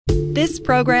This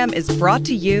program is brought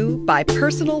to you by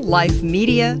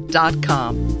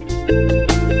PersonalLifeMedia.com.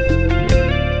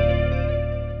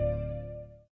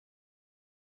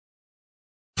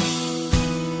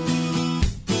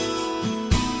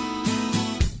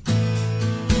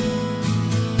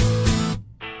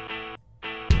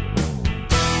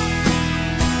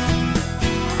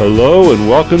 Hello and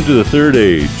welcome to The Third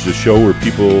Age, the show where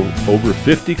people over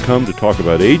 50 come to talk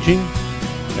about aging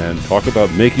and talk about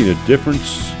making a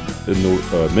difference in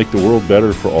make the world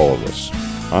better for all of us.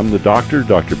 I'm the doctor,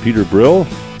 Dr. Peter Brill,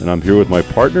 and I'm here with my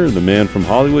partner, the man from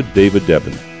Hollywood, David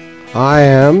Debin. I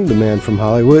am the man from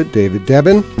Hollywood, David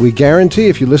Debin. We guarantee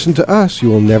if you listen to us, you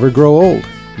will never grow old.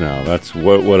 Now, that's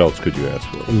what else could you ask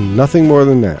for? Nothing more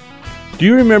than that. Do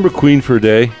you remember Queen for a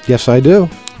Day? Yes, I do.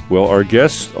 Well, our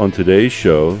guest on today's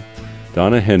show,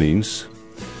 Donna Hennings,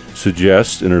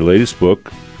 suggests in her latest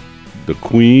book, The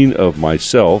Queen of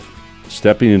Myself,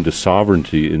 Stepping into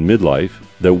Sovereignty in Midlife,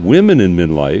 that women in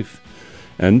midlife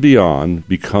and beyond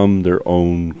become their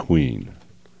own queen.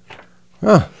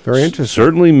 Very interesting.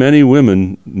 Certainly many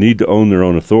women need to own their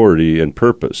own authority and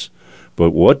purpose,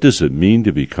 but what does it mean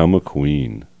to become a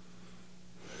queen?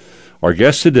 Our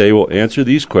guest today will answer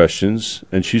these questions,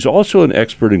 and she's also an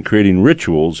expert in creating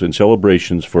rituals and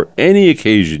celebrations for any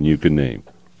occasion you can name.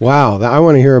 Wow, I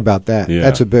want to hear about that. Yeah.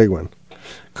 That's a big one.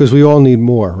 Because we all need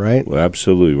more, right? Well,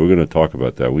 absolutely. We're going to talk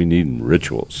about that. We need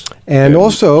rituals. And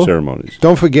also, ceremonies.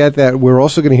 Don't forget that we're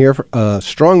also going to hear a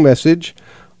strong message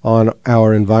on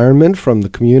our environment from the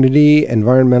Community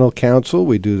Environmental Council.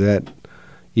 We do that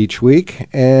each week,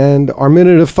 and our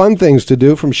minute of fun things to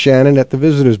do from Shannon at the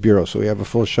Visitors Bureau. So we have a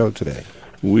full show today.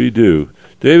 We do.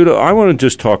 David, I want to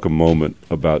just talk a moment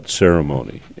about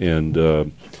ceremony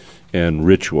and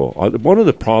ritual. One of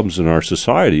the problems in our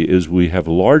society is we have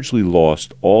largely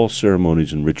lost all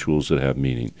ceremonies and rituals that have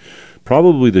meaning.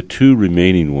 Probably the two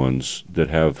remaining ones that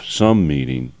have some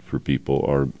meaning for people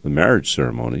are the marriage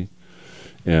ceremony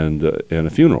and a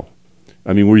funeral.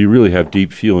 I mean, where you really have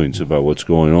deep feelings about what's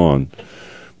going on.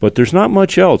 But there's not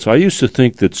much else. I used to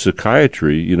think that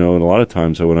psychiatry, and a lot of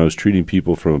times when I was treating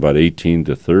people from about 18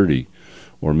 to 30,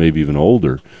 or maybe even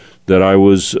older, that I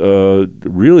was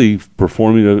really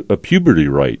performing a puberty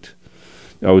rite.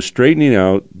 I was straightening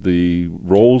out the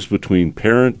roles between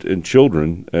parent and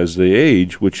children as they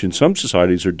age, which in some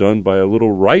societies are done by a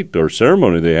little rite or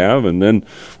ceremony they have, and then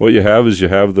what you have is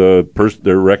the person,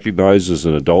 they're recognized as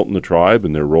an adult in the tribe,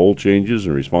 and their role changes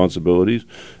and responsibilities,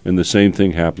 and the same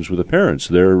thing happens with the parents,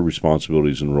 their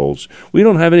responsibilities and roles. We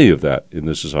don't have any of that in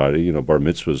this society. Bar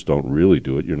mitzvahs don't really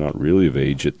do it. You're not really of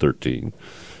age at 13,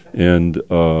 and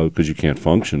because you can't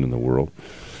function in the world.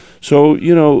 So,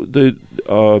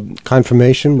 the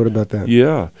confirmation, what about that?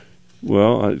 Yeah,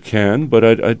 well, it can,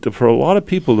 but for a lot of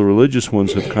people, the religious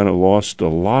ones have kind of lost a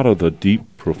lot of the deep,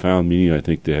 profound meaning I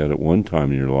think they had at one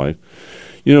time in your life.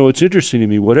 It's interesting to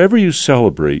me, whatever you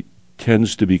celebrate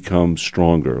tends to become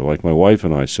stronger. Like my wife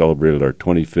and I celebrated our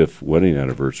 25th wedding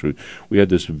anniversary. We had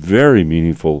this very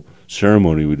meaningful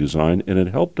ceremony we designed, and it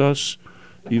helped us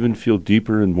even feel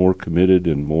deeper and more committed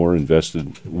and more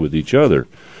invested with each other.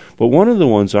 But one of the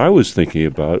ones I was thinking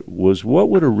about was, what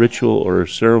would a ritual or a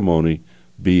ceremony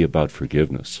be about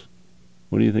forgiveness?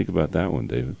 What do you think about that one,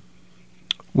 David?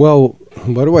 Well,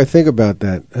 what do I think about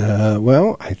that?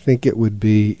 Well, I think it would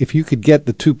be, if you could get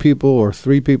the 2 people or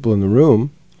 3 people in the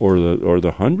room, or the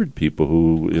 100 people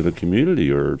who in a community,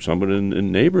 or someone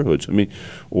in neighborhoods.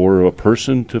 Or a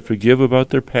person to forgive about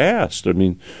their past.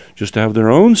 Just to have their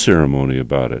own ceremony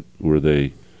about it, where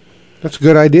they. That's a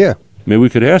good idea. Maybe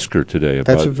we could ask her today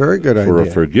about. That's a very good idea. For a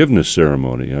forgiveness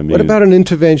ceremony. What about an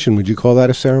intervention? Would you call that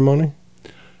a ceremony?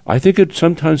 I think it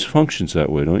sometimes functions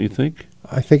that way. Don't you think?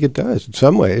 I think it does. In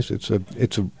some ways, it's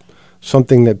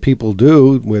something that people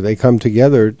do where they come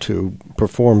together to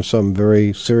perform some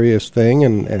very serious thing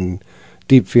and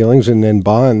deep feelings, and then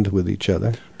bond with each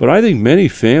other. But I think many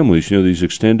families, these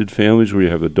extended families where you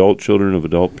have adult children of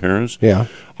adult parents, yeah,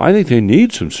 I think they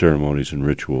need some ceremonies and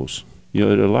rituals.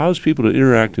 It allows people to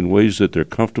interact in ways that they're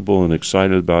comfortable and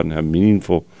excited about and have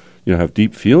meaningful, have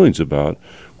deep feelings about,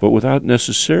 but without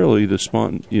necessarily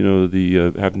having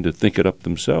to think it up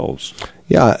themselves.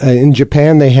 Yeah, in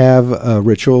Japan they have a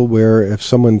ritual where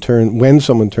when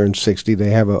someone turns 60,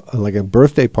 they have a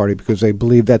birthday party, because they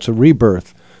believe that's a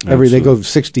rebirth. They go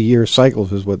 60-year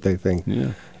cycles is what they think.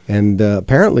 Yeah. And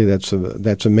apparently that's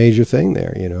a major thing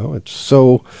there. It's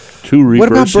so. 2 rebirths.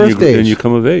 What about birthdays? And you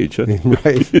come of age. Huh?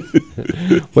 Right.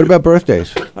 What about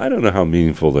birthdays? I don't know how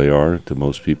meaningful they are to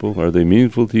most people. Are they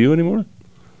meaningful to you anymore?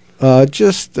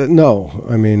 No.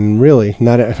 Really,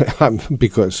 not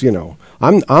because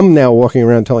I'm now walking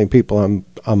around telling people I'm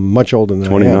much older than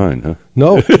I am. 29, huh?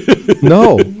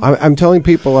 No. I'm telling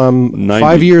people I'm 90.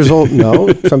 5 years old.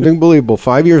 No, something believable.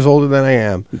 5 years older than I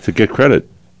am. To get credit.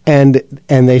 And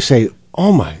they say,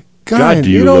 "Oh my God, God, do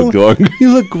you look young."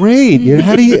 You look great.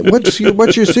 How do you? What's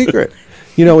your secret?"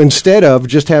 Instead of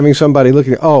just having somebody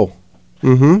looking. Oh,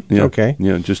 Yeah. okay.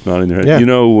 Yeah, just nodding their head. Yeah. You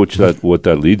know what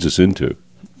that leads us into?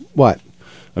 What?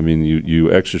 I mean,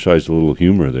 you exercised a little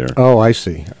humor there. Oh, I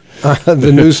see.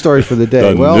 The news story for the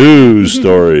day. The news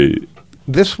story.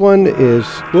 This one is.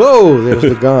 Whoa! There's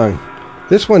the gong.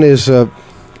 This one is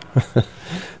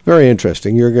very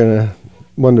interesting. You're going to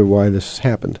wonder why this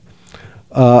happened.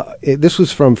 This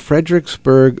was from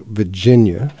Fredericksburg,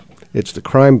 Virginia. It's the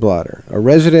Crime Blotter. A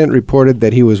resident reported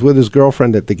that he was with his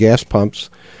girlfriend at the gas pumps,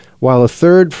 while a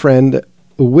third friend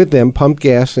with them pumped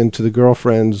gas into the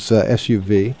girlfriend's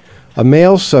SUV. A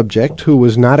male subject who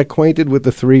was not acquainted with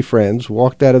the three friends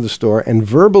walked out of the store and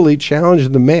verbally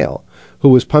challenged the male who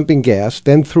was pumping gas,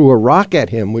 then threw a rock at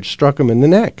him, which struck him in the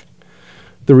neck.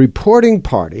 The reporting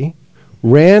party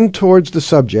ran towards the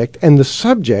subject, and the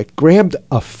subject grabbed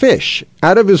a fish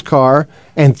out of his car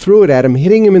and threw it at him,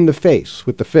 hitting him in the face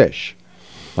with the fish.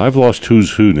 I've lost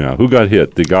who's who now. Who got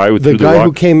hit? The guy who threw the rock? The guy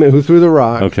who came in, who threw the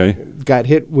rock, Okay. got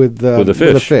hit with a fish.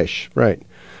 With a fish, right.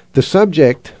 The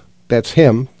subject, that's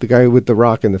him, the guy with the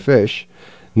rock and the fish,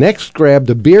 next grabbed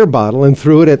a beer bottle and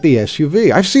threw it at the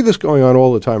SUV. I see this going on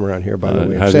all the time around here, by the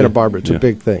way. In have Santa you? Barbara, it's Yeah. a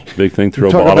big thing. Big thing, throw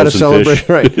Talk about a bottles and fish.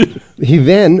 celebration, right. He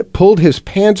then pulled his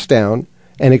pants down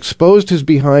and exposed his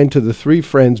behind to the three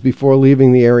friends before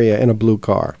leaving the area in a blue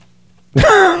car. For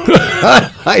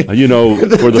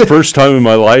the first time in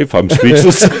my life, I'm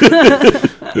speechless.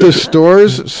 The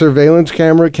store's surveillance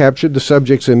camera captured the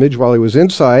subject's image while he was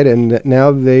inside, and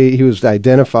now he was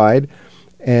identified,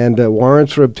 and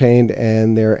warrants were obtained,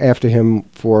 and they're after him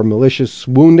for malicious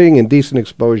wounding, indecent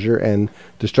exposure, and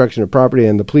destruction of property.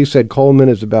 And the police said Coleman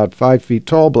is about 5 feet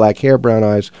tall, black hair, brown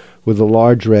eyes, with a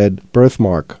large red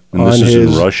birthmark And on this is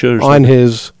his in Russia or on something?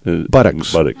 his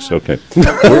buttocks. Buttocks, okay.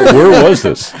 Where was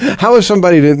this? How is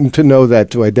somebody to know that,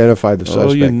 to identify the suspect?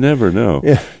 Oh, you never know.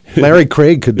 Yeah. Larry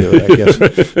Craig could do it, I guess.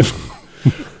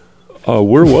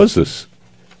 Where was this?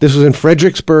 This was in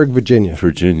Fredericksburg, Virginia.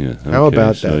 Virginia. How Okay,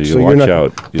 about so that? You you're watch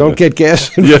out. Don't get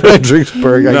gas in Yeah.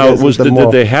 Fredericksburg. I Now, guess,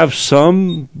 did they have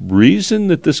some reason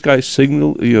that this guy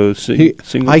singled I out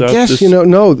guess this?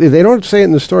 no, they don't say it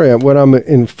in the story. What I'm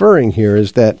inferring here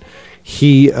is that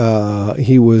he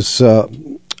was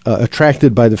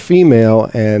attracted by the female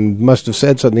and must have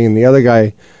said something, and the other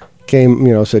guy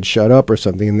came, said shut up or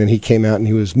something, and then he came out and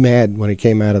he was mad when he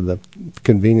came out of the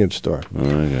convenience store.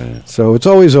 Okay. So it's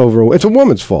always over. It's a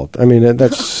woman's fault. I mean,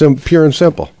 that's pure and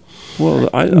simple. Well,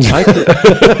 I you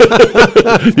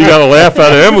got to laugh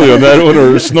out of Emily on that one,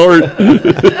 or snort.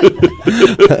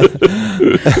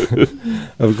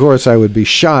 Of course, I would be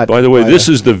shot. By the way, this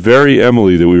is the very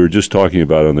Emily that we were just talking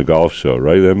about on the golf show,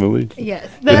 right, Emily? Yes.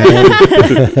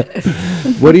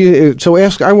 What do you? So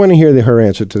ask. I want to hear her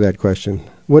answer to that question.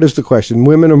 What is the question?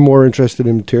 Women are more interested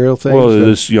in material things? Well,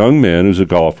 this young man who's a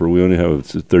golfer, we only have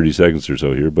 30 seconds or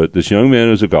so here, but this young man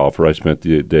who's a golfer I spent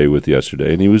the day with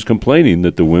yesterday, and he was complaining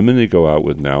that the women they go out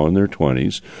with now in their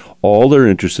 20s, all they're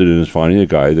interested in is finding a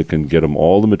guy that can get them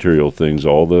all the material things,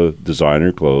 all the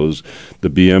designer clothes, the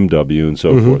BMW, and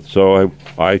so forth. So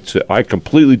I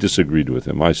completely disagreed with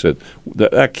him. I said,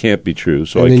 that can't be true.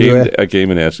 So I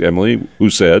came and asked Emily, who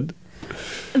said?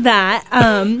 That,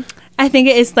 I think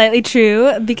it is slightly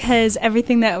true because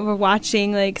everything that we're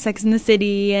watching, like Sex and the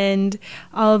City and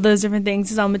all of those different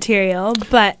things, is all material.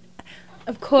 But,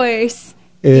 of course,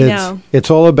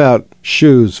 it's all about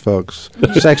shoes, folks.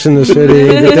 Sex and the City,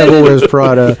 The Devil Wears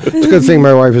Prada. It's a good thing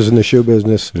my wife is in the shoe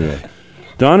business. Yeah.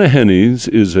 Donna Hennings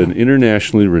is an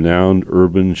internationally renowned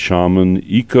urban shaman,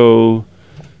 eco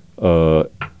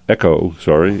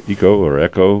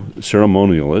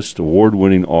ceremonialist,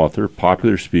 award-winning author,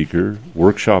 popular speaker,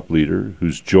 workshop leader,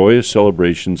 whose joyous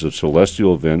celebrations of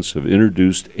celestial events have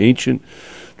introduced ancient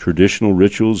traditional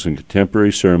rituals and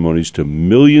contemporary ceremonies to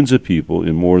millions of people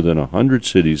in more than 100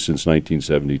 cities since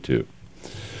 1972.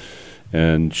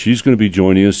 And she's going to be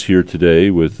joining us here today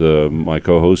with my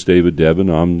co-host David Devin.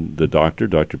 I'm the doctor,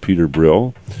 Dr. Peter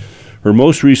Brill. Her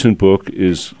most recent book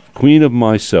is Queen of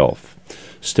Myself,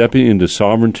 Stepping into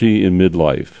Sovereignty in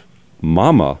Midlife.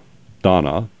 Mama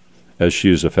Donna, as she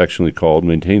is affectionately called,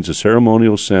 maintains a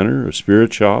ceremonial center, a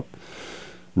spirit shop,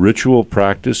 ritual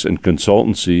practice, and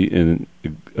consultancy in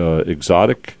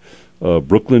exotic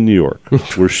Brooklyn, New York,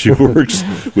 where she works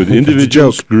with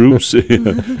individuals, groups,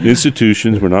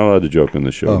 institutions. We're not allowed to joke on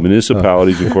the show.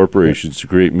 Municipalities and corporations to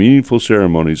create meaningful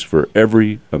ceremonies for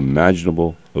every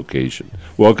imaginable occasion.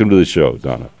 Welcome to the show,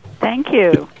 Donna. Thank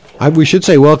you. We should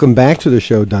say welcome back to the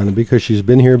show, Donna, because she's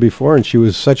been here before, and she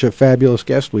was such a fabulous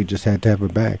guest. We just had to have her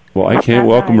back. Well, I can't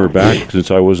welcome her back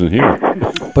since I wasn't here.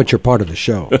 But you're part of the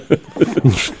show.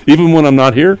 Even when I'm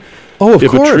not here? Oh, of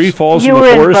if course. If a tree falls you in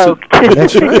the were forest...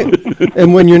 That's right.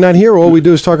 And when you're not here, all we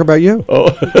do is talk about you. Oh.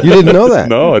 You didn't know that?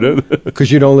 No, I didn't.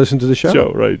 Because you don't listen to the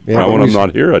show. Right. Yeah, Not when I'm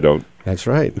not here, I don't. That's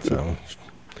right.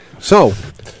 So,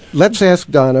 let's ask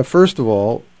Donna, first of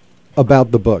all,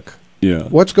 about the book. Yeah.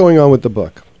 What's going on with the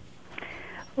book?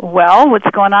 Well, what's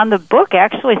going on in the book,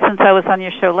 actually, since I was on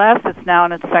your show last, it's now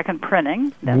in its second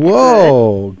printing. That's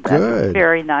Whoa, good. That's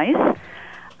very nice.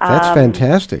 That's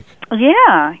fantastic.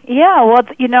 Yeah.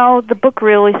 Well, the book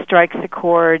really strikes a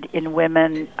chord in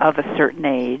women of a certain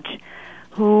age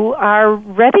who are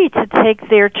ready to take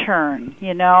their turn.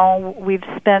 We've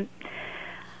spent,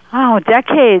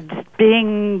 decades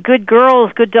being good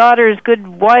girls, good daughters, good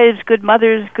wives, good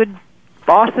mothers, good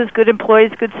bosses, good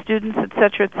employees, good students, et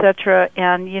cetera,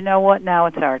 and you know what? Now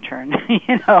it's our turn,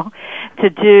 to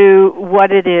do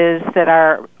what it is that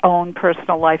our own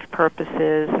personal life purpose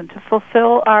is and to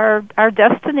fulfill our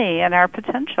destiny and our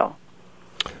potential.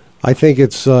 I think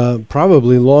it's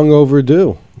probably long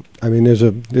overdue. I mean, there's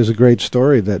a great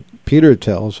story that Peter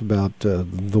tells about the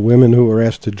women who were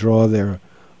asked to draw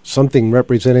something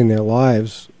representing their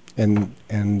lives and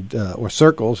or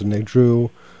circles, and they drew.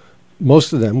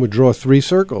 Most of them would draw 3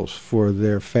 circles for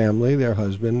their family, their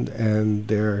husband, and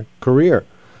their career.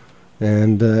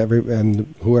 And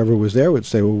and whoever was there would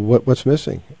say, well, what's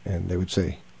missing? And they would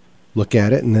say, look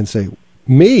at it, and then say,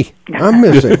 me, I'm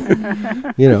missing.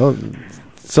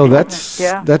 So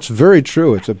that's very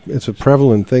true. It's a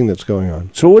prevalent thing that's going on.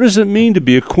 So what does it mean to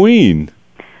be a queen?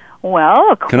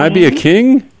 Well, a queen. Can I be a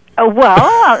king?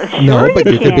 Well, sure no, but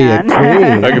you could be a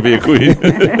queen. I could be a queen.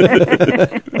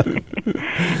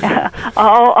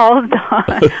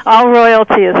 all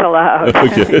royalty is allowed.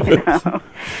 Okay.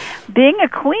 Being a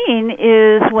queen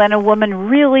is when a woman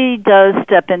really does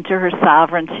step into her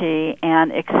sovereignty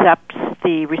and accepts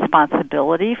the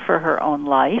responsibility for her own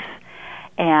life,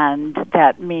 and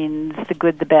that means the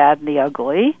good, the bad, and the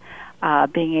ugly.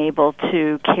 Being able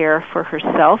to care for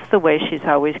herself the way she's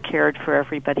always cared for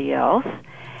everybody else,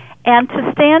 and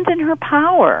to stand in her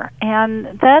power.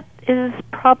 And that is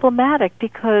problematic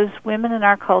because women in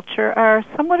our culture are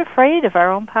somewhat afraid of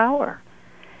our own power.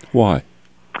 Why?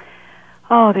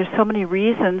 Oh, there's so many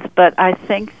reasons, but I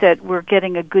think that we're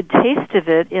getting a good taste of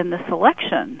it in this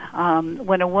election.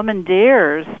 When a woman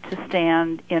dares to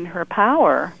stand in her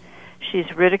power,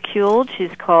 she's ridiculed,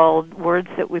 she's called words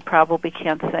that we probably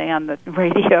can't say on the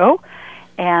radio,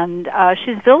 and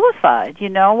she's vilified,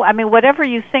 I mean, whatever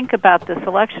you think about this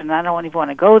election, I don't even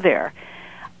want to go there.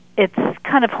 It's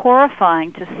kind of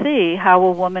horrifying to see how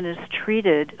a woman is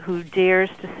treated who dares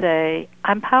to say,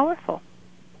 I'm powerful.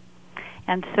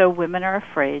 And so women are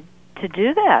afraid to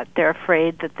do that. They're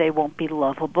afraid that they won't be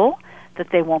lovable, that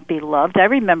they won't be loved. I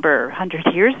remember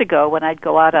 100 years ago when I'd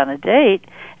go out on a date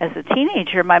as a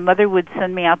teenager, my mother would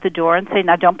send me out the door and say,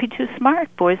 now don't be too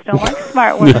smart. Boys don't like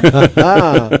smart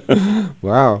women.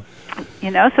 Wow.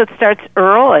 So it starts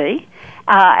early.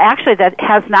 Actually, that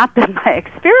has not been my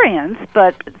experience,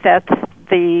 but that's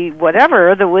the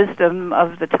wisdom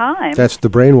of the time. That's the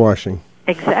brainwashing.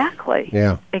 Exactly.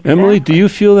 Yeah. Exactly. Emily, do you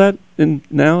feel that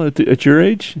now at your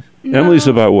age? No. Emily's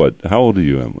about what? How old are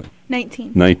you, Emily?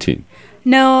 19. 19.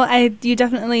 No, you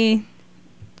definitely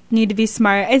need to be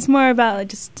smart. It's more about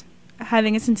just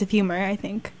having a sense of humor, I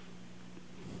think.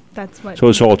 That's what. So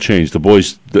it's all changed. The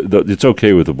boys, it's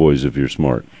okay with the boys if you're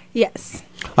smart. Yes.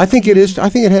 I think it is. I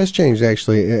think it has changed,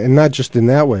 actually, and not just in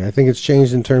that way. I think it's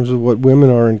changed in terms of what women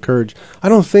are encouraged. I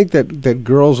don't think that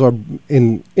girls are,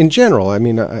 in general, I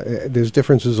mean, there's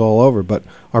differences all over, but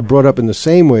are brought up in the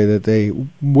same way that they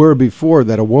were before,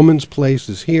 that a woman's place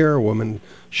is here, a woman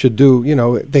should do,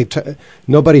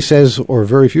 nobody says, or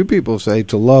very few people say,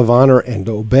 to love, honor, and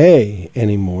obey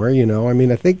anymore, I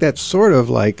mean, I think that's sort of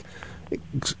like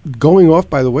going off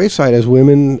by the wayside as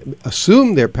women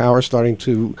assume their power, starting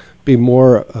to be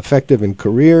more effective in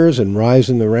careers and rise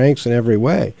in the ranks in every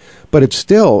way. But it's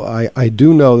still, I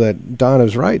do know that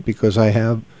Donna's right, because I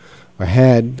had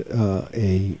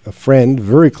a friend,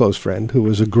 very close friend, who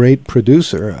was a great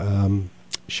producer.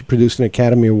 She produced an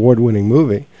Academy Award-winning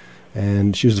movie,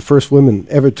 and she was the first woman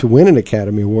ever to win an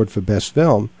Academy Award for Best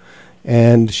Film.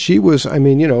 And she was, I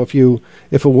mean,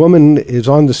 if a woman is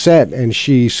on the set and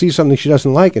she sees something she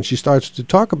doesn't like and she starts to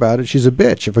talk about it, she's a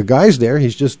bitch. If a guy's there,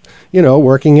 he's just,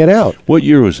 working it out. What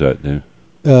year was that, Dan?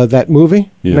 That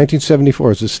movie, Yeah.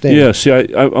 1974, is a Stand. Yeah, see,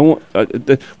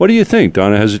 what do you think,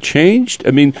 Donna? Has it changed?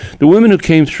 I mean, the women who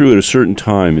came through at a certain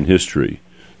time in history,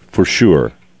 for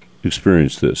sure,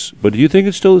 experienced this. But do you think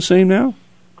it's still the same now?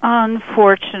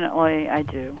 Unfortunately, I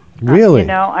do. Really?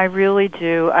 I really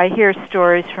do. I hear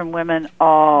stories from women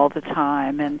all the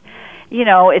time, and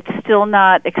it's still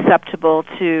not acceptable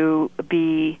to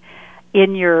be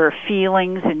in your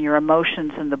feelings and your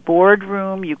emotions in the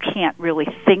boardroom. You can't really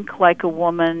think like a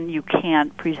woman. You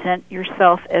can't present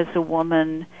yourself as a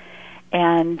woman.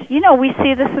 And, we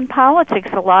see this in politics.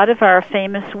 A lot of our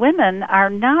famous women are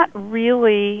not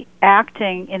really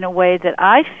acting in a way that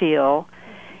I feel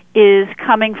is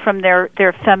coming from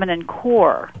their feminine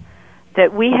core.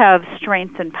 That we have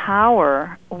strength and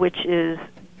power, which is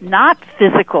not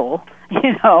physical,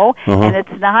 and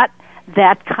it's not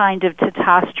that kind of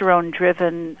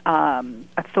testosterone-driven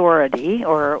authority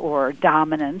or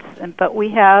dominance, but we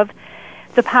have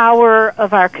the power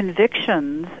of our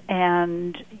convictions,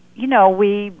 and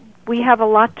we have a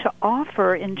lot to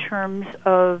offer in terms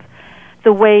of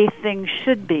the way things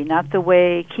should be, not the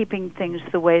way keeping things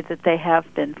the way that they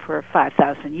have been for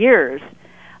 5,000 years.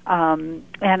 And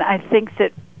I think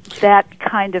that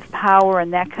kind of power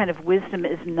and that kind of wisdom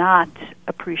is not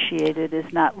appreciated,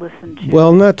 is not listened to.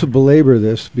 Well, not to belabor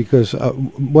this, because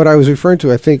what I was referring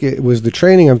to, I think it was the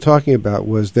training I'm talking about,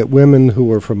 was that women who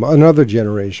were from another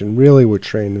generation really were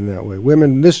trained in that way.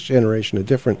 Women in this generation are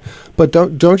different. But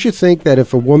don't you think that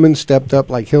if a woman stepped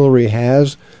up like Hillary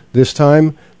has this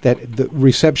time, that the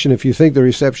reception, if you think the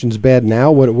reception's bad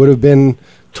now, what it would have been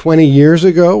 20 years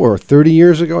ago or 30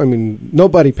 years ago? I mean,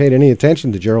 nobody paid any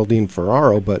attention to Geraldine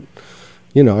Ferraro, but,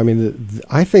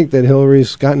 I think that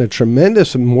Hillary's gotten made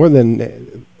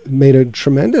a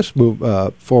tremendous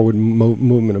forward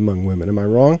movement among women. Am I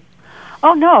wrong?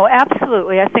 Oh, no,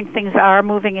 absolutely. I think things are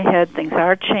moving ahead. Things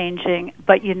are changing.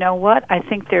 But you know what? I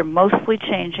think they're mostly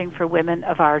changing for women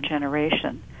of our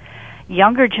generation.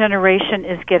 Younger generation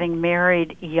is getting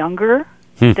married younger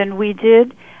than we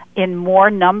did in more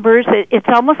numbers. It's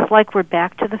almost like we're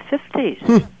back to the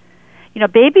 50s.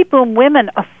 Baby boom women,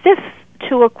 a fifth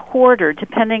to a quarter,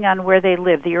 depending on where they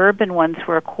live. The urban ones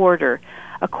were a quarter.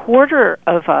 A quarter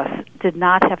of us did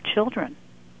not have children.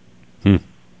 Boy.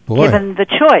 Given the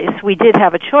choice, we did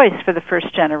have a choice for the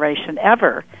first generation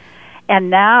ever.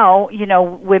 And now,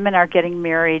 women are getting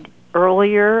married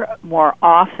earlier, more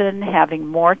often, having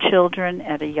more children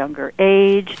at a younger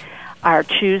age, are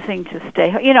choosing to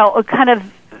stay, kind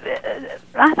of,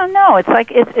 I don't know, it's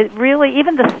like, it really,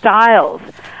 even the styles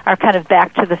are kind of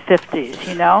back to the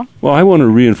 50s, Well, I want to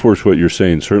reinforce what you're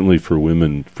saying, certainly for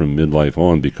women from midlife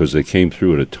on, because they came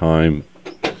through at a time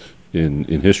in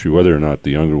history, whether or not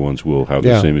the younger ones will have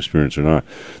the same experience or not.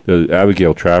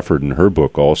 Abigail Trafford, in her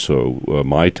book also,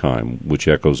 My Time, which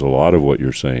echoes a lot of what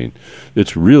you're saying,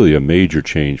 it's really a major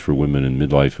change for women in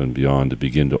midlife and beyond to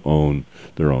begin to own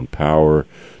their own power,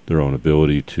 their own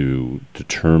ability to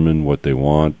determine what they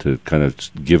want, to kind of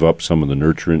give up some of the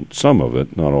nurturing, some of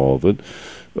it, not all of it,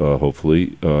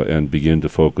 hopefully, and begin to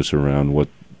focus around what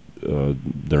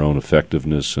their own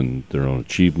effectiveness and their own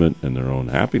achievement and their own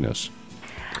happiness.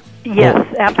 Yes,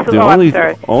 absolutely.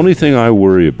 The only thing I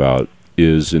worry about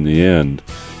is, in the end,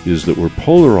 is that we're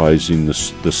polarizing the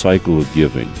cycle of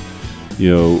giving.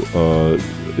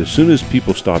 As soon as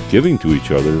people stop giving to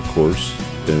each other, of course,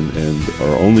 and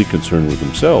are only concerned with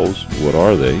themselves, what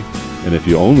are they? And if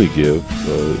you only give,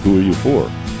 who are you for?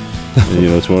 And,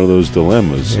 it's one of those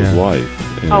dilemmas of life.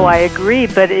 And I agree,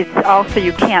 but it's also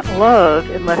you can't love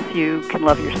unless you can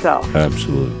love yourself.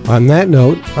 Absolutely. On that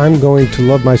note, I'm going to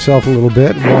love myself a little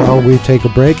bit while we take a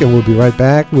break, and we'll be right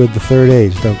back with the third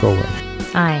age. Don't go away.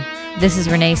 Hi, this is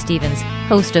Renee Stevens,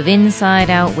 host of Inside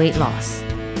Out Weight Loss.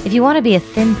 If you want to be a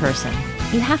thin person,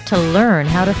 you have to learn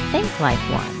how to think like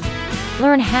one.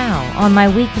 Learn how on my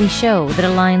weekly show that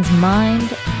aligns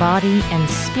mind, body, and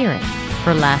spirit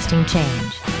for lasting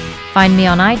change. Find me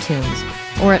on iTunes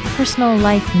or at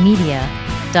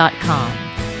personallifemedia.com.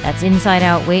 That's Inside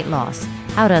Out Weight Loss,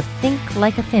 how to think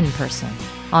like a thin person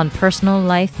on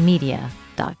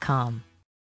personallifemedia.com.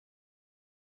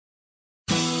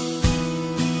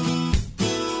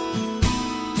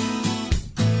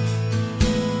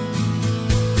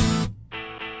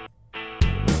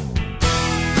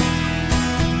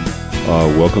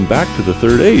 Welcome back to The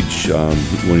Third Age.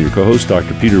 One of your co-hosts,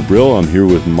 Dr. Peter Brill. I'm here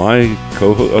with my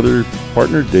other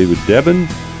partner, David Debin,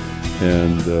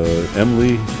 and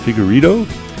Emily Figueredo.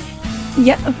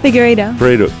 Yeah, Figueiredo.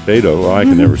 Beto. Well, I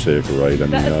can never say it right. I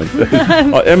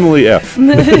mean, Emily F.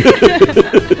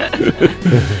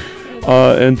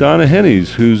 And Donna Hennies,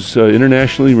 who's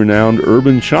internationally renowned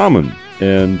urban shaman.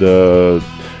 And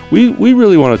we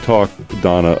really want to talk,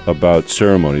 Donna, about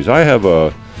ceremonies. I have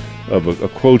a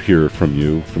quote here from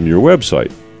you, from your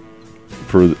website.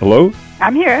 Hello?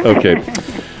 I'm here. Okay.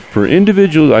 For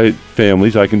individual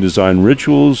families, I can design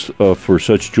rituals for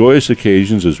such joyous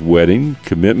occasions as wedding,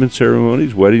 commitment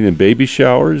ceremonies, wedding and baby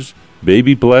showers,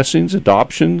 baby blessings,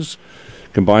 adoptions,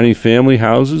 combining family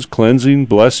houses, cleansing,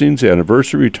 blessings,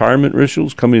 anniversary, retirement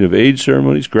rituals, coming of age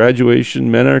ceremonies, graduation,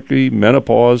 menarche,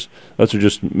 menopause. Let's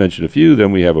just mention a few.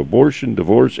 Then we have abortion,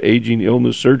 divorce, aging,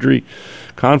 illness, surgery,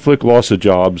 conflict, loss of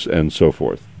jobs, and so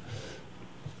forth.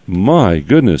 My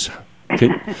goodness.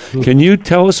 Can you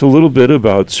tell us a little bit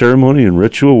about ceremony and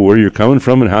ritual, where you're coming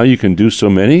from and how you can do so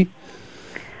many?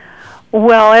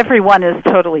 Well, everyone is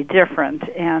totally different.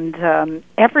 And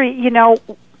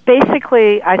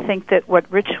basically, I think that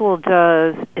what ritual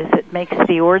does is it makes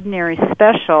the ordinary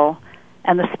special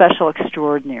and the special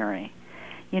extraordinary.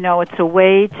 It's a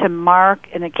way to mark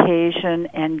an occasion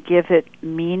and give it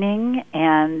meaning,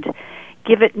 and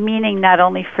give it meaning not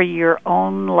only for your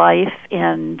own life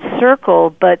and circle,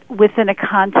 but within a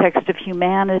context of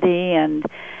humanity and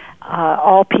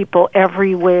all people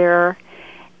everywhere.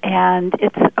 And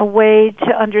it's a way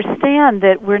to understand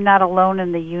that we're not alone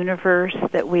in the universe,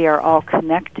 that we are all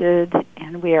connected,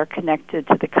 and we are connected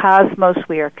to the cosmos,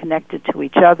 we are connected to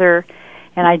each other,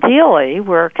 and ideally,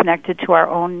 we're connected to our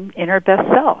own inner best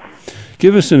self.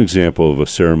 Give us an example of a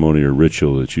ceremony or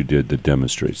ritual that you did that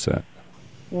demonstrates that.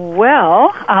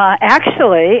 Well,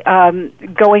 actually,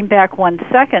 going back 1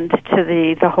 second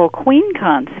to the whole queen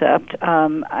concept,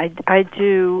 I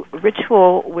do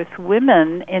ritual with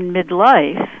women in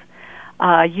midlife,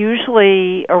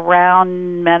 usually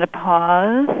around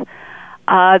menopause,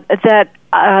 that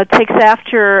takes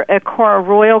after a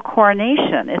royal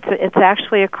coronation. It's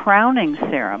actually a crowning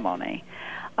ceremony,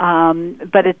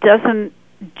 but it doesn't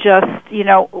just,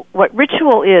 what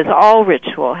ritual is, all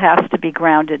ritual has to be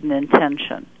grounded in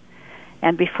intention.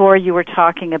 And before you were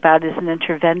talking about is an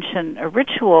intervention a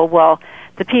ritual, well,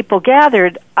 the people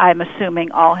gathered, I'm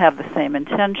assuming, all have the same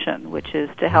intention, which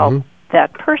is to help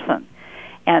that person.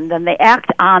 And then they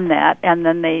act on that, and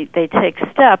then they take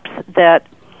steps that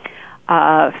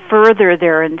further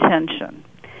their intention.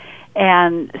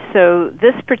 And so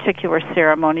this particular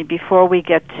ceremony, before we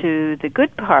get to the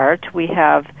good part, we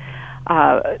have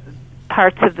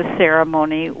parts of the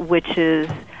ceremony, which is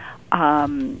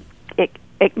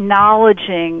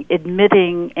acknowledging,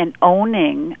 admitting, and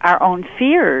owning our own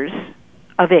fears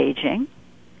of aging.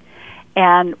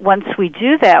 And once we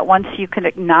do that, once you can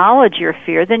acknowledge your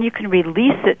fear, then you can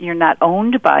release it and you're not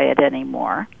owned by it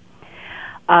anymore.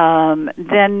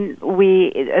 Then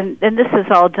and this is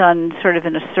all done sort of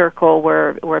in a circle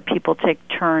where people take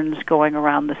turns going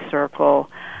around the circle.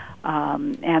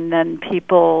 And then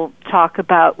people talk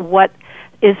about what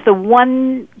is the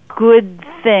one good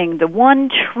thing, the one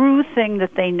true thing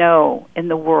that they know in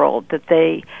the world, that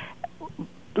they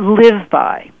live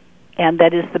by, and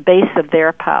that is the base of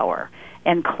their power,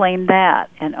 and claim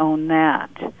that and own that.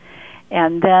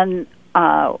 And then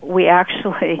I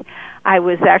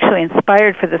was actually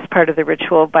inspired for this part of the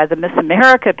ritual by the Miss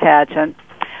America pageant,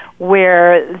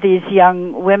 where these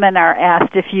young women are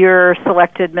asked, if you're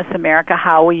selected Miss America,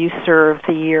 how will you serve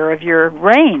the year of your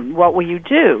reign? What will you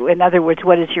do? In other words,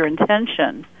 what is your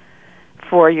intention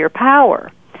for your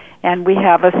power? And we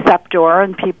have a scepter,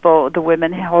 and the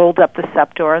women hold up the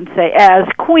scepter and say, as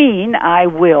queen, I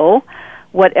will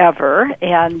whatever.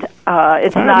 And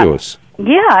it's fabulous.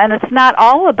 And it's not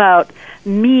all about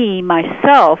me,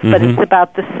 myself, but it's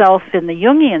about the self in the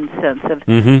Jungian sense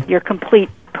of your complete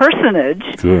personage.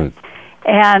 Good.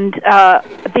 And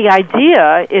the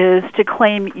idea is to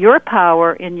claim your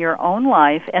power in your own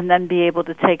life and then be able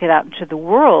to take it out into the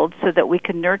world so that we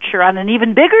can nurture on an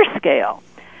even bigger scale.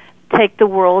 Take the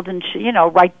world and,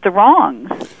 right the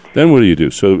wrongs. Then what do you do?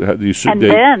 So you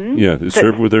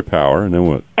serve with their power, and then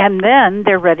what? And then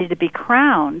they're ready to be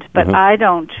crowned, but I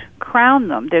don't crown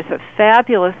them. There's a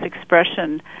fabulous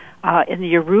expression in the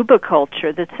Yoruba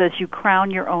culture that says you crown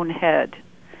your own head,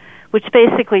 which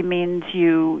basically means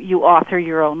you author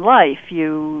your own life.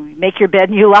 You make your bed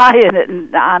and you lie in it,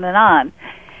 and on and on.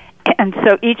 And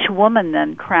so each woman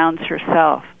then crowns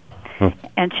herself.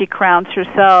 And she crowns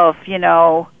herself,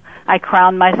 I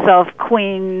crown myself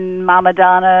Queen Mama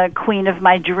Donna, Queen of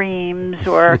my dreams,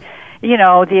 or,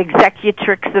 the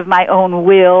executrix of my own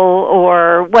will,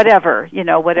 or whatever,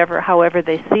 however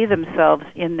they see themselves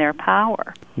in their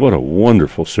power. What a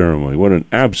wonderful ceremony. What an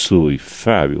absolutely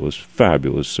fabulous,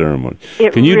 fabulous ceremony.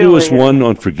 Can you really do us is. one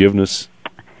on forgiveness?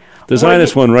 Design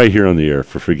us one right here on the air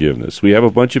for forgiveness. We have a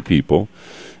bunch of people,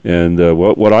 and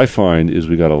what I find is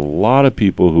we got a lot of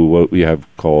people who what we have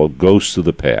called ghosts of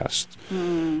the past.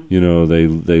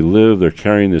 They're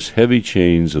carrying this heavy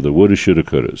chains of the woulda, shoulda,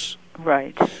 couldas.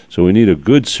 Right. So we need a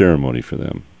good ceremony for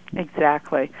them.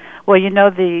 Exactly. Well,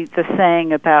 the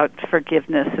saying about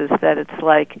forgiveness is that it's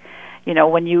like,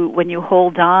 when you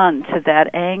hold on to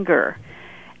that anger,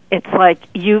 it's like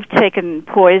you've taken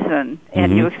poison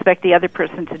and you expect the other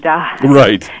person to die.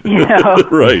 Right.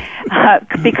 Right.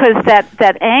 Because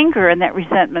that anger and that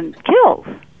resentment kills.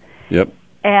 Yep.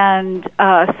 And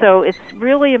so it's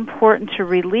really important to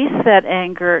release that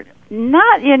anger.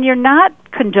 You're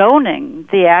not condoning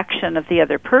the action of the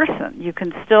other person. You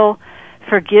can still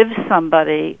forgive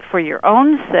somebody for your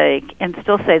own sake and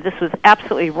still say this was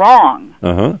absolutely wrong.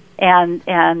 Uh-huh. And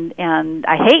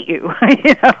I hate you,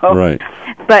 Right.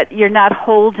 But you're not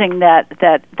holding that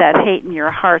hate in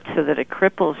your heart so that it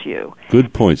cripples you.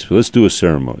 Good points. Let's do a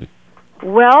ceremony.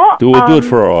 Well, we'll do it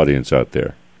for our audience out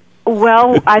there.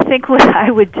 Well, I think what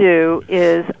I would do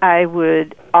is I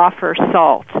would offer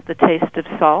salt, the taste of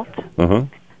salt,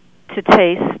 to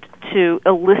taste, to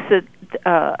elicit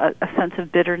a sense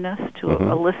of bitterness, to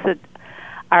elicit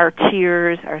our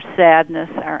tears, our sadness,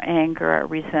 our anger, our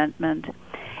resentment,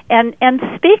 and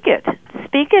speak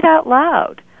it out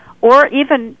loud, or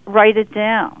even write it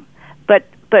down, but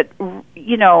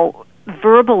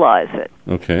verbalize it.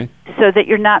 Okay. So that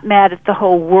you're not mad at the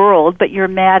whole world, but you're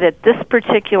mad at this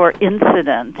particular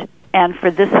incident and for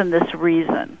this and this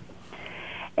reason.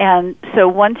 And so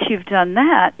once you've done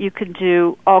that, you can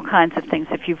do all kinds of things.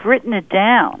 If you've written it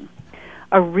down,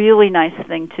 a really nice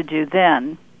thing to do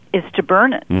then is to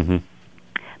burn it. Mm-hmm.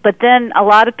 But then a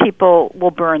lot of people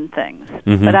will burn things.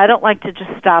 Mm-hmm. But I don't like to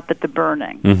just stop at the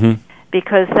burning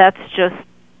because that's just,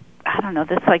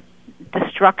 that's like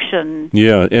destruction.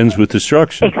 Yeah, it ends with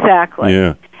destruction. Exactly.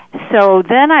 Yeah. So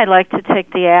then I like to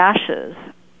take the ashes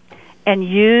and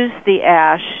use the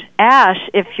ash. Ash,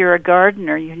 if you're a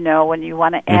gardener, when you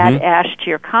want to add ash to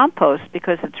your compost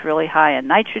because it's really high in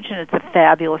nitrogen, it's a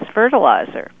fabulous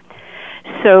fertilizer.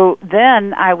 So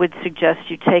then I would suggest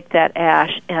you take that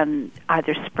ash and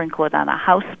either sprinkle it on a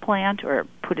house plant or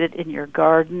put it in your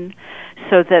garden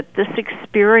so that this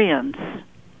experience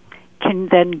can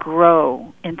then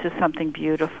grow into something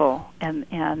beautiful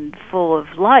and full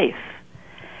of life.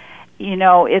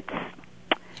 It's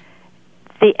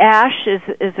the ash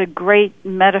is a great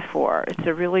metaphor. It's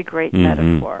a really great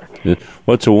metaphor.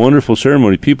 Well, it's a wonderful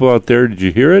ceremony. People out there, did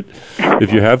you hear it?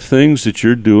 If you have things that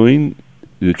you're doing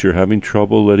that you're having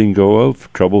trouble letting go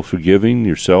of, trouble forgiving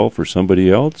yourself or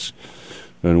somebody else,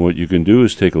 then what you can do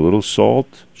is take a little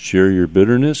salt, share your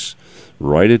bitterness,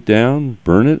 write it down,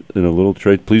 burn it in a little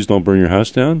tray. Please don't burn your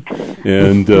house down.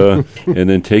 And and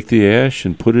then take the ash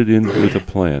and put it in with a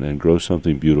plant and grow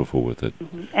something beautiful with it.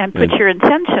 And put your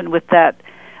intention with that,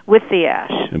 with the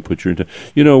ash. And put your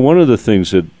intention. One of the things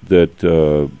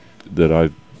that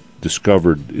I've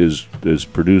discovered has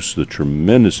produced a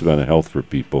tremendous amount of health for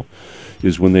people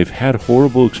is when they've had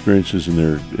horrible experiences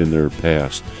in their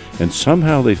past, and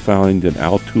somehow they find an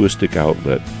altruistic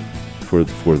outlet for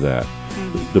that.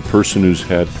 The person who's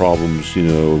had problems,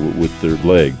 with their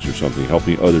legs or something,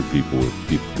 helping other people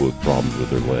with problems with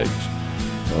their legs.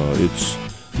 It's,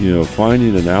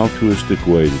 finding an altruistic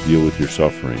way to deal with your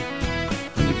suffering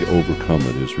and to overcome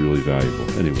it is really valuable.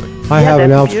 Anyway. I have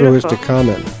an altruistic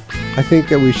comment. I think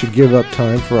that we should give up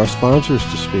time for our sponsors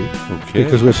to speak. Okay.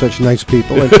 Because we're such nice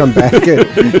people, and come back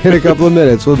in a couple of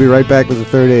minutes. We'll be right back with the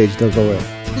Third Age. Don't go away.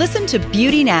 Listen to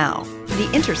Beauty Now,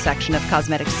 the intersection of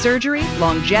cosmetic surgery,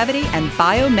 longevity, and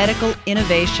biomedical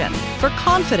innovation for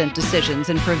confident decisions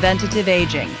in preventative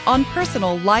aging on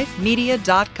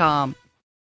PersonalLifeMedia.com.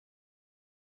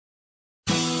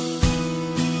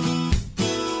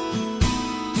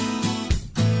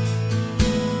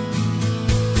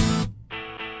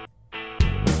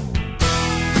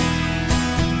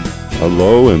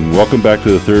 Hello and welcome back to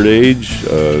the Third Age.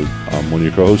 I'm one of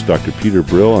your co-hosts, Dr. Peter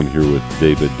Brill. I'm here with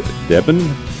David Debin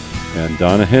and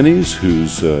Donna Hennies,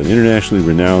 who's an internationally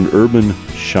renowned urban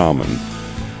shaman.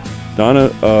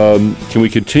 Donna, can we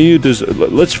continue?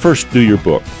 Let's first do your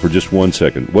book for just 1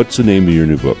 second. What's the name of your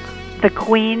new book? The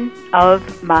Queen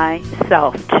of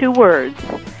Myself. 2 words.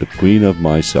 The Queen of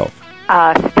Myself.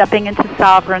 Stepping into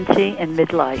sovereignty in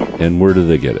midlife. And where do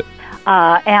they get it?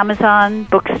 Amazon,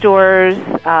 bookstores.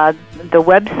 The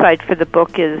website for the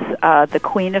book is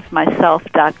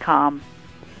thequeenofmyself.com.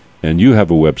 And you have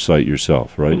a website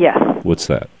yourself, right? Yes. What's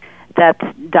that? That's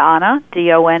Donna,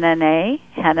 Donna,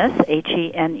 Hennes,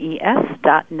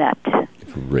 HENES.net.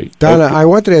 Great. Donna, Okay. I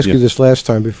wanted to ask Yeah. you this last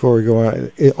time before we go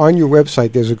on. On your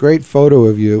website, there's a great photo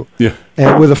of you Yeah.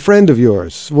 and with a friend of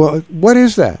yours. Well, what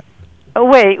is that? Oh,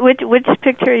 wait, which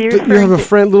picture are you referring You have a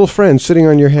to? little friend sitting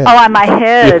on your head. Oh, on my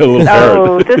head. Yeah, a little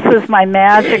Oh, bird. this was my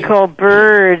magical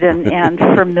bird and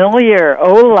familiar,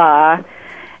 Ola.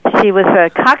 She was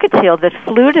a cockatiel that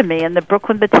flew to me in the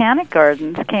Brooklyn Botanic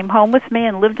Gardens, came home with me,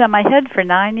 and lived on my head for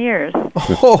 9 years.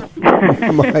 Oh,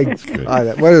 my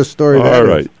God. What a story that All is.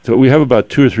 right. So we have about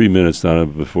 2 or 3 minutes, Donna,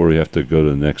 before we have to go to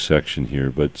the next section here.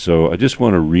 But so I just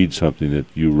want to read something that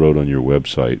you wrote on your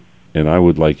website, and I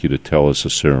would like you to tell us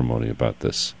a ceremony about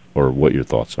this, or what your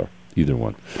thoughts are, either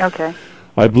one. Okay.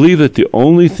 I believe that the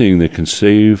only thing that can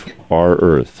save our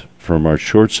Earth from our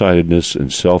short-sightedness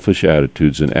and selfish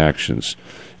attitudes and actions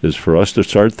is for us to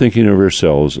start thinking of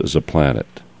ourselves as a planet.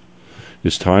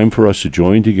 It's time for us to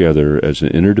join together as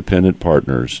interdependent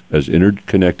partners, as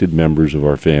interconnected members of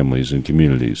our families and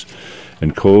communities,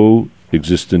 and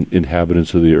co-existent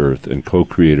inhabitants of the Earth and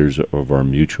co-creators of our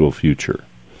mutual future.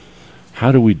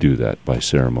 How do we do that? By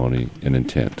ceremony and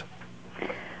intent.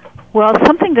 Well,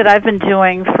 something that I've been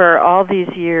doing for all these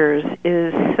years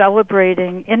is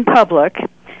celebrating in public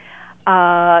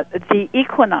the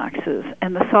equinoxes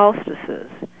and the solstices.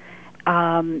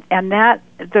 And that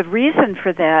the reason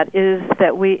for that is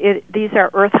that these are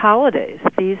Earth holidays.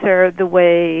 These are the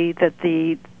way that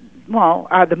the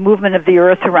movement of the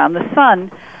Earth around the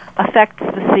sun affects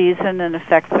the season and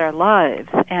affects our lives.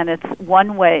 And it's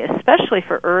one way, especially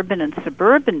for urban and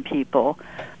suburban people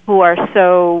who are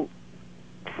so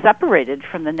separated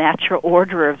from the natural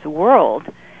order of the world,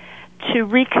 to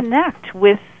reconnect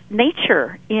with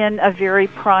nature in a very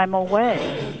primal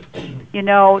way. You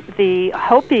know, the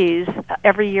Hopis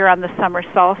every year on the summer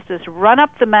solstice run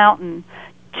up the mountain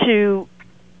to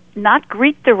not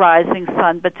greet the rising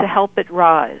sun, but to help it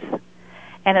rise.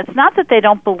 And it's not that they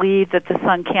don't believe that the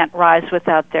sun can't rise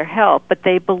without their help, but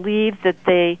they believe that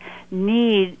they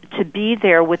need to be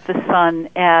there with the sun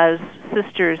as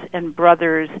sisters and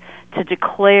brothers to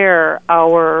declare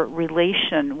our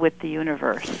relation with the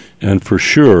universe. And for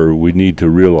sure, we need to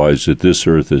realize that this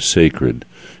Earth is sacred,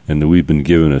 and that we've been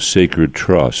given a sacred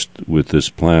trust with this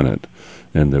planet,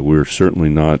 and that we're certainly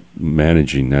not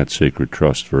managing that sacred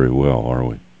trust very well, are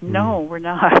we? No, we're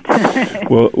not.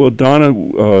 Well,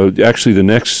 Donna, actually the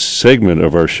next segment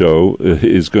of our show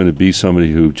is going to be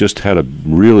somebody who just had a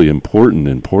really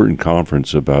important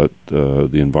conference about the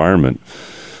environment.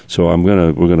 So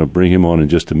we're gonna bring him on in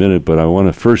just a minute, but I want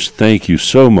to first thank you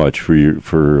so much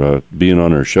for being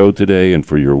on our show today and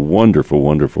for your wonderful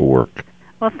work.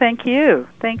 Well, thank you.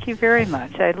 Thank you very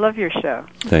much. I love your show.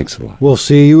 Thanks a lot. We'll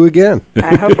see you again.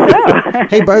 I hope so.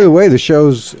 Hey, by the way, the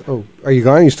show's... Oh, are you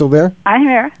gone? Are you still there? I'm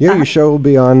here. Yeah, your show will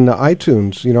be on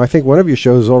iTunes. You know, I think one of your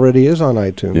shows already is on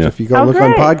iTunes. Yeah. If you go look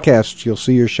great. on podcasts, you'll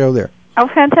see your show there. Oh,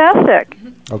 fantastic.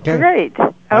 Okay. Great.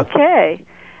 Okay.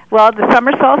 Well, the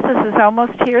summer solstice is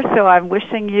almost here, so I'm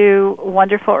wishing you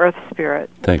wonderful Earth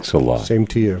spirit. Thanks a lot. Same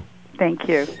to you. Thank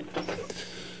you.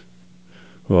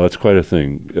 Well, that's quite a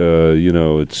thing.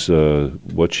 It's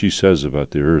what she says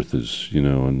about the Earth is,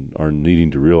 and our needing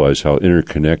to realize how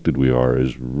interconnected we are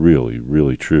is really,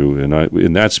 really true. And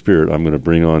in that spirit, I'm going to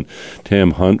bring on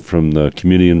Tam Hunt from the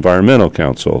Community Environmental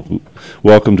Council.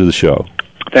 Welcome to the show.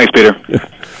 Thanks, Peter.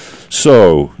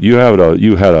 So you had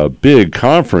a big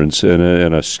conference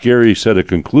and a scary set of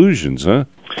conclusions, huh?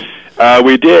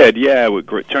 We did, yeah.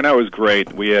 Turnout was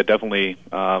great. We definitely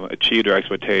achieved our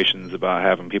expectations about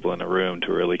having people in the room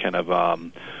to really kind of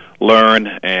learn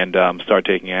and start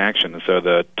taking action. So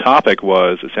the topic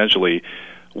was essentially,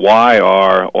 why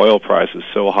are oil prices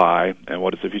so high, and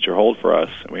what does the future hold for us?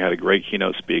 And we had a great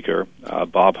keynote speaker,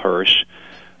 Bob Hirsch,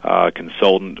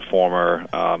 consultant, former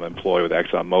employee with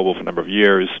ExxonMobil for a number of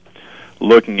years,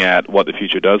 looking at what the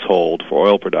future does hold for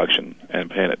oil production, and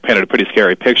painted a pretty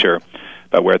scary picture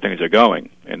about where things are going.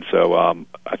 And so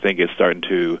I think it's starting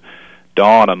to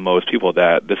dawn on most people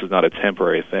that this is not a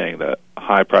temporary thing, that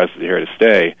high prices are here to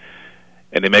stay,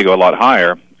 and they may go a lot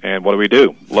higher. And what do we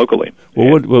do locally?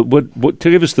 Well, what to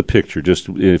give us the picture, just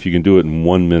if you can do it in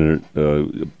 1 minute,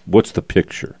 what's the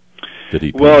picture that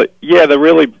he painted? Well, yeah,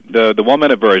 the 1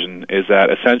 minute version is that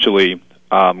essentially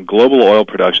global oil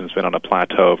production has been on a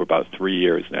plateau for about 3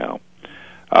 years now.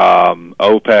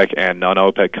 OPEC and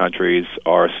non-OPEC countries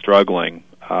are struggling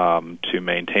to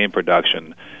maintain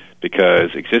production because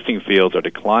existing fields are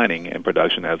declining in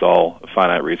production, as all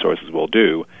finite resources will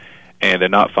do, and they're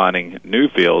not finding new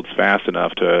fields fast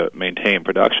enough to maintain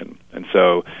production. And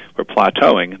so we're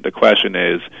plateauing. The question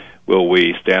is, will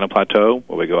we stay on a plateau?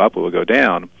 Will we go up? Will we go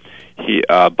down?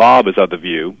 Bob is of the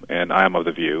view, and I am of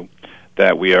the view,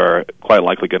 that we are quite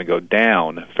likely going to go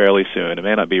down fairly soon. It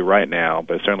may not be right now,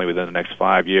 but certainly within the next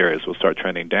 5 years we'll start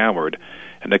trending downward.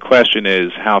 And the question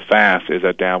is, how fast is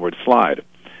that downward slide?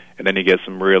 And then you get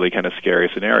some really kind of scary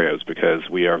scenarios because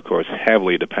we are, of course,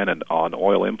 heavily dependent on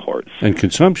oil imports. And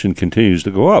consumption continues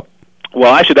to go up.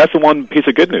 Well, actually, that's the one piece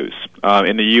of good news.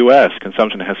 In the U.S.,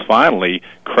 consumption has finally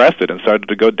crested and started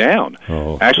to go down.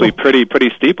 Actually, pretty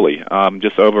steeply.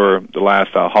 Just over the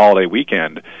last holiday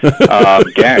weekend,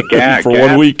 for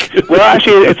 1 week. Well,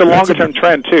 actually, it's a longer-term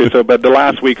trend too. So, but the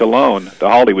last week alone, the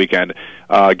holiday weekend,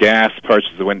 gas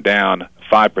purchases went down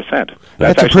 5%.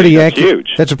 That's a pretty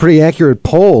huge. That's a pretty accurate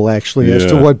poll, actually, as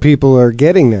to what people are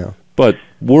getting now. But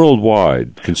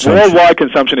worldwide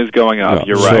consumption is going up.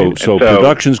 You're right. So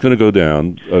production's going to go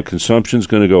down, consumption's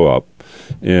going to go up,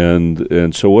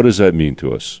 and so what does that mean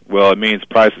to us? Well, it means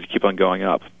prices keep on going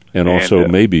up, and also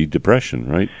maybe depression,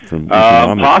 right? From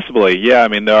possibly, yeah. I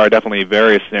mean, there are definitely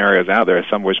various scenarios out there,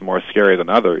 some of which are more scary than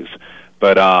others.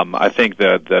 But I think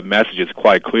the message is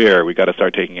quite clear. We've got to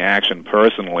start taking action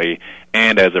personally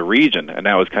and as a region, and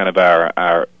that was kind of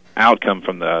our outcome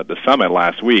from the summit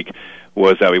last week.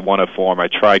 Was that we want to form a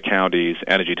Tri-Counties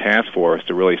Energy Task Force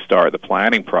to really start the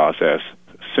planning process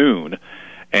soon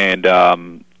and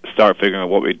start figuring out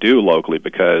what we do locally,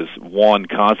 because one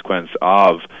consequence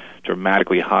of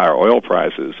dramatically higher oil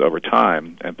prices over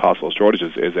time and possible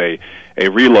shortages is a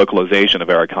relocalization of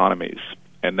our economies.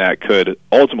 And that could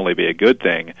ultimately be a good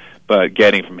thing, but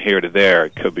getting from here to there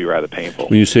could be rather painful.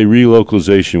 When you say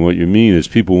relocalization, what you mean is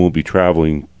people won't be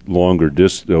traveling long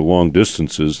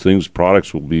distances.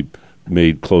 Products will be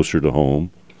made closer to home,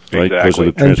 right? Exactly. Because of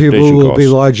the and people transportation will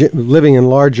costs. be living in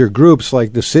larger groups,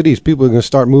 like the cities. People are going to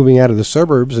start moving out of the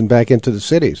suburbs and back into the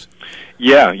cities.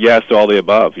 Yeah, yes to all the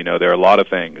above. You know, there are a lot of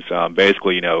things.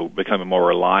 Basically, you know, becoming more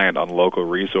reliant on local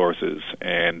resources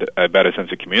and a better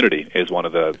sense of community is one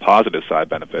of the positive side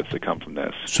benefits that come from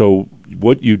this. So,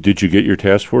 did you get your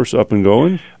task force up and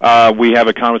going? We have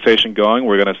a conversation going.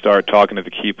 We're going to start talking to the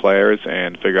key players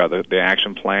and figure out the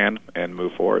action plan and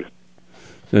move forward.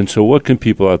 And so what can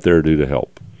people out there do to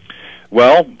help?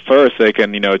 Well, first, they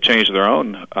can, change their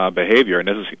own behavior, and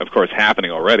this is, of course,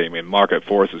 happening already. I mean, market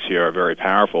forces here are very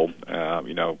powerful.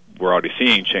 We're already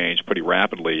seeing change pretty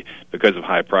rapidly because of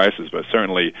high prices, but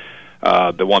certainly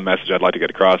the one message I'd like to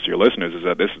get across to your listeners is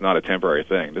that this is not a temporary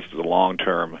thing. This is a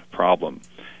long-term problem,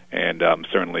 and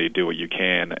certainly do what you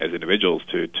can as individuals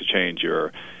to change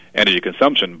your energy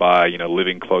consumption by,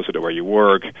 living closer to where you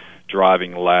work,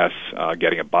 driving less,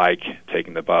 getting a bike,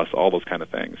 taking the bus, all those kind of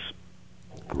things.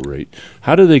 Great.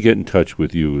 How do they get in touch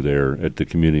with you there at the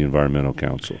Community Environmental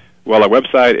Council? Well, our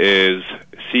website is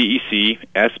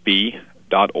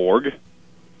cecsb.org,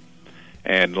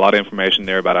 and a lot of information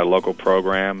there about our local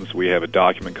programs. We have a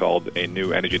document called A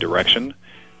New Energy Direction,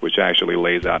 which actually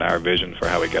lays out our vision for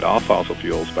how we get off fossil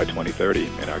fuels by 2030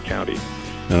 in our county.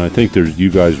 And I think you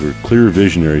guys were clear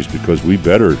visionaries, because we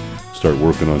better start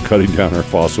working on cutting down our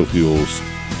fossil fuels.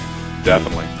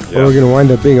 Definitely. Or we're going to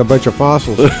wind up being a bunch of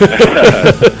fossils.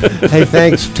 Hey,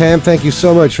 thanks, Tam. Thank you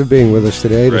so much for being with us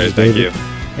today. Great, thank you.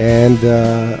 And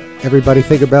everybody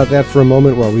think about that for a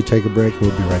moment while we take a break.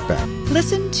 We'll be right back.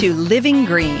 Listen to Living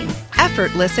Green,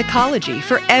 Effortless Ecology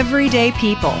for Everyday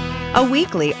People, a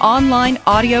weekly online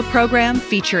audio program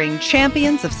featuring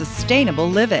champions of sustainable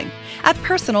living at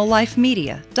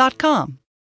personallifemedia.com.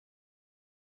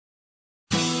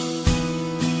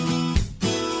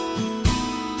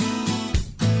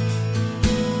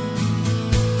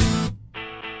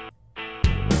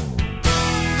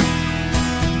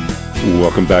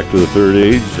 Welcome back to The Third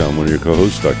Age. I'm one of your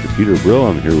co-hosts, Dr. Peter Brill.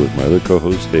 I'm here with my other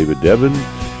co-hosts, David Devin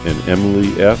and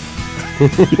Emily F.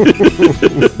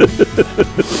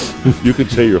 You can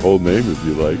say your whole name if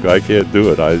you like. I can't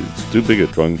do it. It's too big a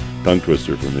tongue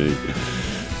twister for me.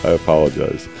 I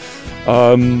apologize.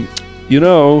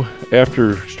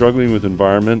 After struggling with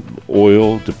environment,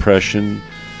 oil, depression,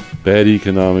 bad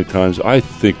economic times, I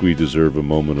think we deserve a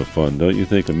moment of fun. Don't you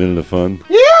think? A minute of fun?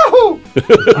 Yahoo!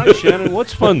 Hi, Shannon.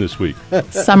 What's fun this week?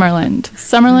 Summerland.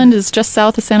 Summerland is just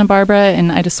south of Santa Barbara,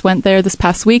 and I just went there this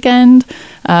past weekend.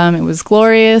 It was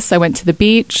glorious. I went to the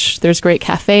beach. There's great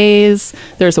cafes.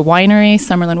 There's a winery,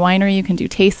 Summerland Winery. You can do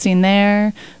tasting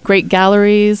there. Great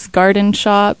galleries, garden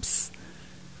shops.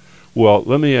 Well,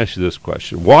 let me ask you this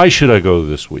question. Why should I go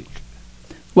this week?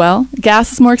 Well,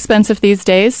 gas is more expensive these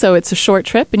days, so it's a short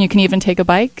trip, and you can even take a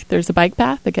bike. There's a bike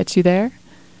path that gets you there.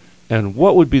 And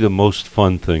what would be the most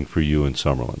fun thing for you in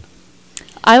Summerland?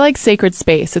 I like Sacred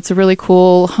Space. It's a really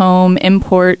cool home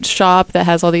import shop that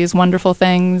has all these wonderful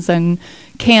things and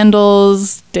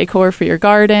candles, decor for your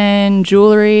garden,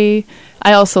 jewelry.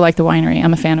 I also like the winery.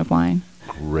 I'm a fan of wine.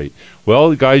 Great.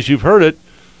 Well, guys, you've heard it.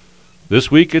 This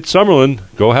week at Summerlin.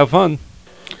 Go have fun.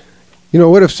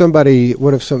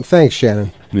 Thanks,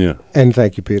 Shannon. Yeah. And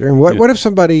thank you, Peter. And what if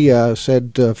somebody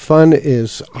said fun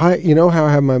is, how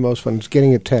I have my most fun is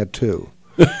getting a tattoo.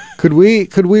 Could we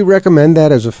recommend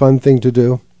that as a fun thing to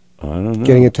do? I don't know.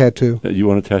 Getting a tattoo? You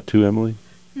want a tattoo, Emily?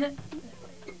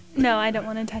 No, I don't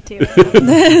want a tattoo.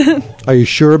 Are you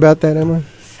sure about that, Emily?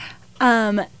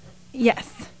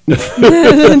 Yes.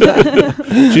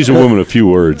 She's a woman of few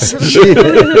words.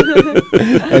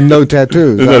 And no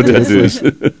tattoos. No tattoos.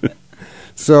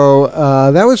 So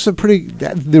that was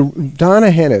the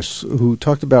Donna Hennis, who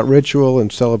talked about ritual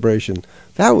and celebration.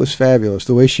 That was fabulous.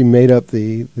 The way she made up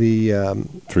the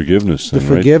forgiveness, the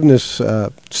forgiveness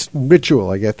ritual.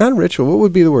 I guess not ritual. What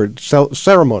would be the word?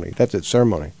 Ceremony. That's it.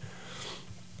 Ceremony.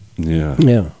 Yeah.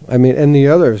 Yeah. I mean, and the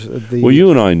others. Well, you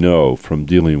and I know from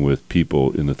dealing with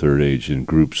people in the third age in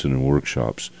groups and in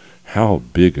workshops how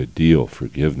big a deal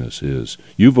forgiveness is.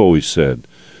 You've always said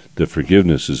that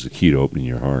forgiveness is the key to opening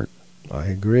your heart. I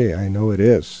agree. I know it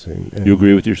is. And you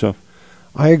agree with yourself?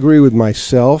 I agree with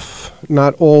myself.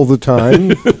 Not all the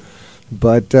time,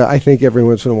 but I think every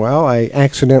once in a while I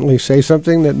accidentally say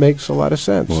something that makes a lot of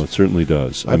sense. Well, it certainly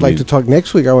does. I'd like to talk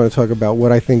next week. I want to talk about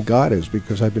what I think God is,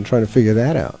 because I've been trying to figure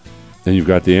that out. And you've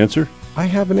got the answer? I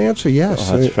have an answer,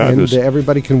 yes. Oh, that's fabulous. And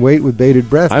everybody can wait with bated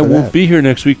breath. I won't be here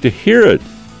next week to hear it.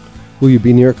 Will you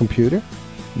be near a computer?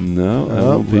 No, I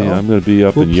won't be. I'm going to be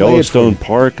up in Yellowstone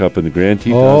Park, up in the Grand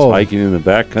Tetons, hiking in the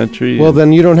backcountry. Well,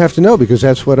 then you don't have to know, because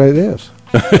that's what it is.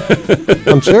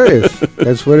 I'm serious.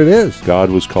 That's what it is. God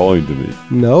was calling to me.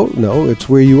 No, it's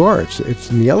where you are.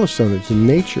 It's in Yellowstone. It's in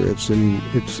nature. It's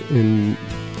in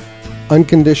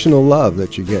unconditional love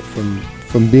that you get from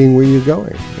being where you're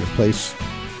going, in a place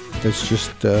that's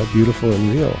just beautiful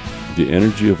and real. The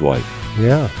energy of life.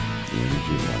 Yeah. The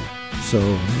energy of life. So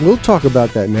we'll talk about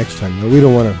that next time, though. We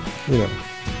don't want to,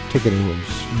 take anyone's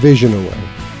vision away.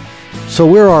 So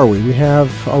where are we?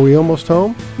 Are we almost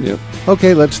home? Yep.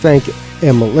 Okay, let's thank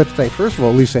Emma. Let's thank, first of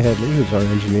all, Lisa Headley, who's our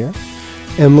engineer.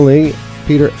 Emily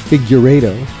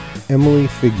Figueiredo.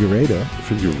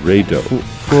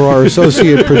 For our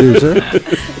associate producer.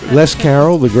 Les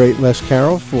Carroll, the great Les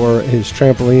Carroll, for his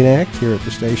trampoline act here at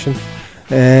the station.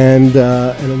 And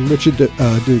Richard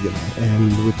Dugan.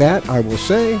 And with that, I will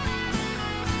say,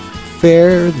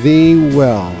 fare thee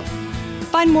well.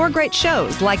 Find more great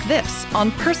shows like this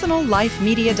on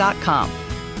PersonalLifeMedia.com.